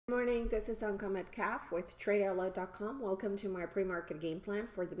Good morning, this is Anka Metcalf with TradeOutlet.com. Welcome to my pre-market game plan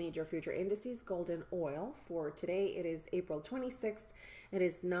for the major future indices, gold and oil. For today, it is April 26th. It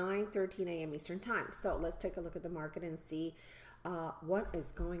is 9:13 a.m. Eastern Time. So let's take a look at the market and see what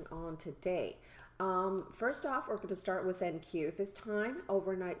is going on today. First off, we're going to start with NQ. This time,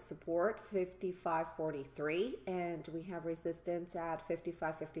 overnight support 55.43, and we have resistance at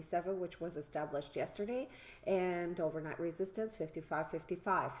 55.57, which was established yesterday, and overnight resistance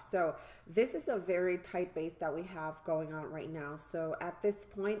 55.55. So this is a very tight base that we have going on right now. So at this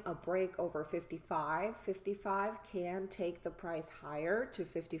point, a break over 55.55 can take the price higher to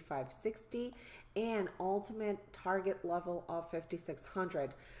 55.60 and ultimate target level of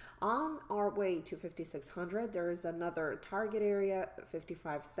 5600. On our way to 5600, there is another target area,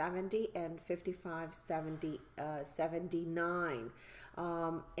 5570 and 5579.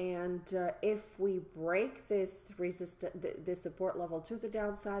 If we break this this support level to the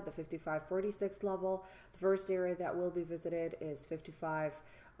downside, the 5546 level, the first area that will be visited is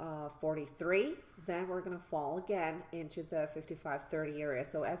 5543. Then we're going to fall again into the 5530 area.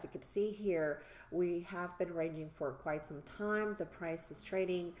 So as you can see here, we have been ranging for quite some time. The price is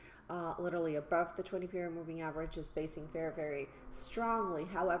trading literally above the 20-period moving average, is basing very, very strongly.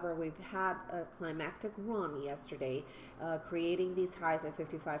 However, we've had a climactic run yesterday, creating these highs at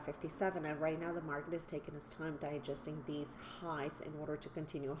 55.57, and right now the market is taking its time digesting these highs in order to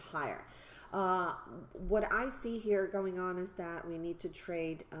continue higher. What I see here going on is that we need to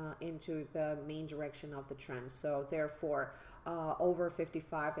trade into the main direction of the trend. So therefore, over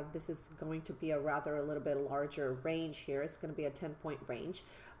 55, and this is going to be a little bit larger range here. It's going to be a 10-point range,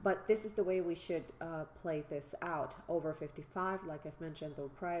 but this is the way we should play this out. Over 55, like I've mentioned, the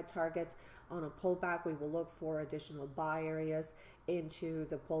prior targets. On a pullback, we will look for additional buy areas into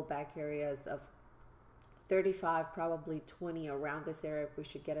the pullback areas of 35, probably 20 around this area if we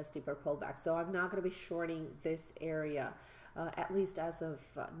should get a steeper pullback. So I'm not going to be shorting this area, at least as of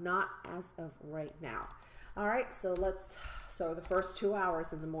not as of right now. All right, so the first 2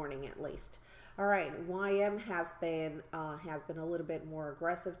 hours in the morning at least. All right, YM has been a little bit more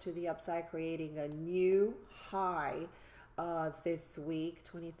aggressive to the upside, creating a new high this week,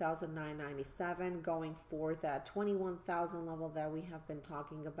 20,997, going for that 21,000 level that we have been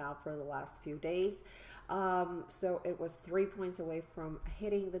talking about for the last few days. So it was 3 points away from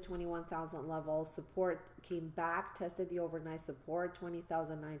hitting the 21,000 level. Support came back, tested the overnight support,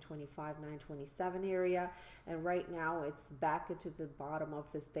 20,925, 927 area, and right now it's back into the bottom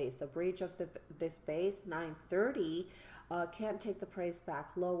of this base. The breach of this base, 930, can't take the price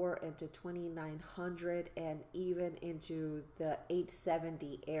back lower into 2,900 and even into the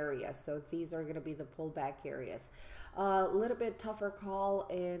 870 area. So these are going to be the pullback areas. A little bit tougher call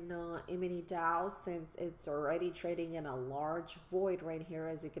in mini Dow, since it's already trading in a large void right here,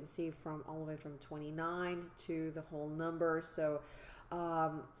 as you can see, from all the way from 29 to the whole number. So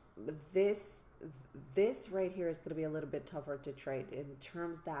this right here is going to be a little bit tougher to trade in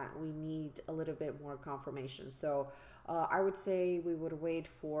terms that we need a little bit more confirmation. So I would say we would wait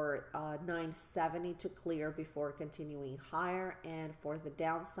for 970 to clear before continuing higher. And for the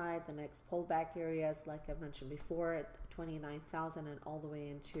downside, the next pullback areas, like I mentioned before, at 29,000 and all the way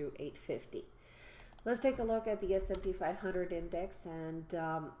into 850. Let's take a look at the S&P 500 index, and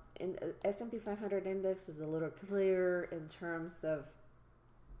S&P 500 index is a little clearer in terms of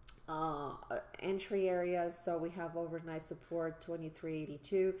entry areas. So we have overnight support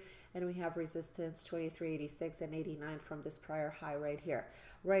 2382, and we have resistance 2386 and 89 from this prior high right here.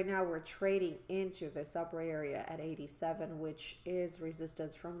 Right now we're trading into this upper area at 87, which is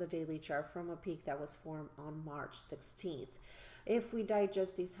resistance from the daily chart from a peak that was formed on March 16th. If we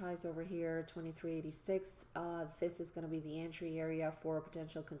digest these highs over here, 2386, this is going to be the entry area for a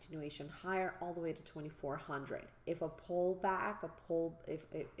potential continuation higher all the way to 2400. If a pullback,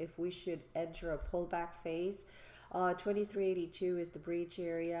 if we should enter a pullback phase, 2382 is the breach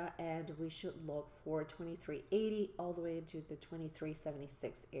area, and we should look for 2380 all the way into the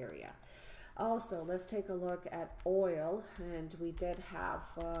 2376 area. Also, let's take a look at oil, and we did have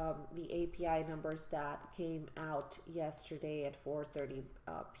the API numbers that came out yesterday at 4:30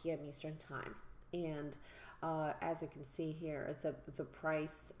 p.m. Eastern Time, and as you can see here, the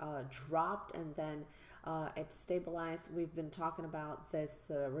price dropped, and then it stabilized. We've been talking about this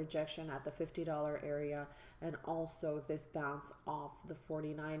rejection at the $50 area, and also this bounce off the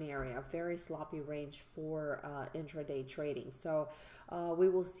 49 area. Very sloppy range for intraday trading. So we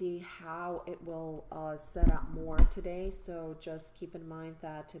will see how it will set up more today. So just keep in mind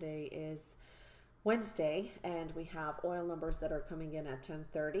that today is Wednesday, and we have oil numbers that are coming in at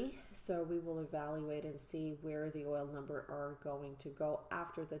 10:30. So we will evaluate and see where the oil number are going to go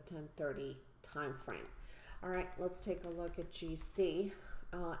after the 10:30 time frame. All right, let's take a look at GC,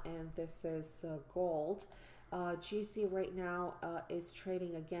 and this is gold. GC right now is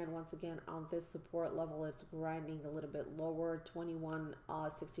trading again, once again, on this support level. It's grinding a little bit lower.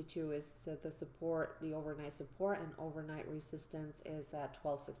 21.62 is the support, the overnight support, and overnight resistance is at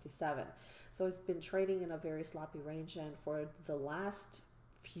 12.67. So it's been trading in a very sloppy range, and for the last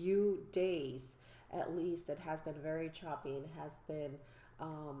few days, at least, it has been very choppy. It has been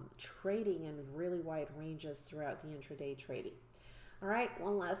trading in really wide ranges throughout the intraday trading. All right,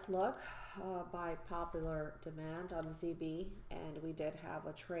 one last look by popular demand on ZB, and we did have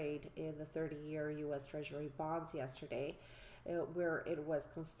a trade in the 30-year U.S. Treasury bonds yesterday, where it was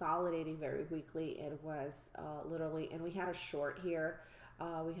consolidating very weakly. It was literally, and we had a short here.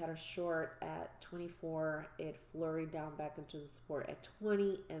 We had a short at 24. It flurried down back into the support at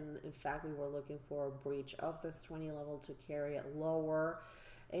 20, and in fact, we were looking for a breach of this 20 level to carry it lower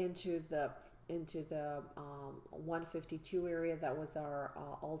into the 152 area. That was our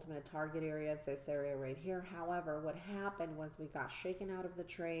ultimate target area, this area right here. However, what happened was we got shaken out of the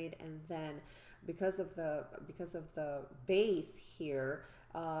trade, and then because of the base here,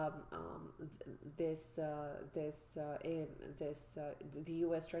 the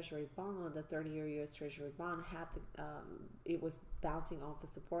U.S. Treasury bond, the 30-year U.S. Treasury bond, had it was bouncing off the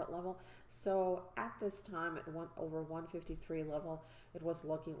support level. So at this time, it went over 153 level. It was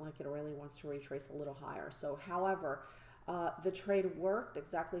looking like it really wants to retrace a little higher. So, however, the trade worked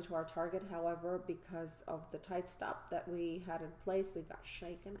exactly to our target. However, because of the tight stop that we had in place, we got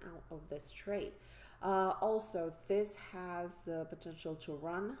shaken out of this trade. Also, this has the potential to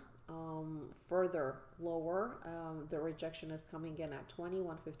run further lower. The rejection is coming in at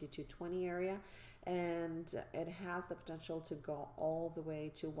 152.20 area, and it has the potential to go all the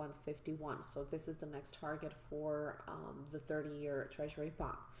way to 151. So this is the next target for the 30-year Treasury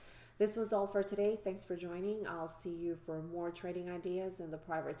bond. This was all for today. Thanks for joining. I'll see you for more trading ideas in the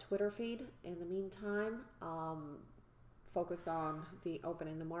private Twitter feed. In the meantime, focus on the open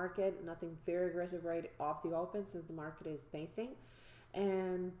in the market. Nothing very aggressive right off the open since the market is basing.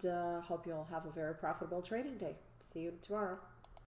 And hope you'll have a very profitable trading day. See you tomorrow.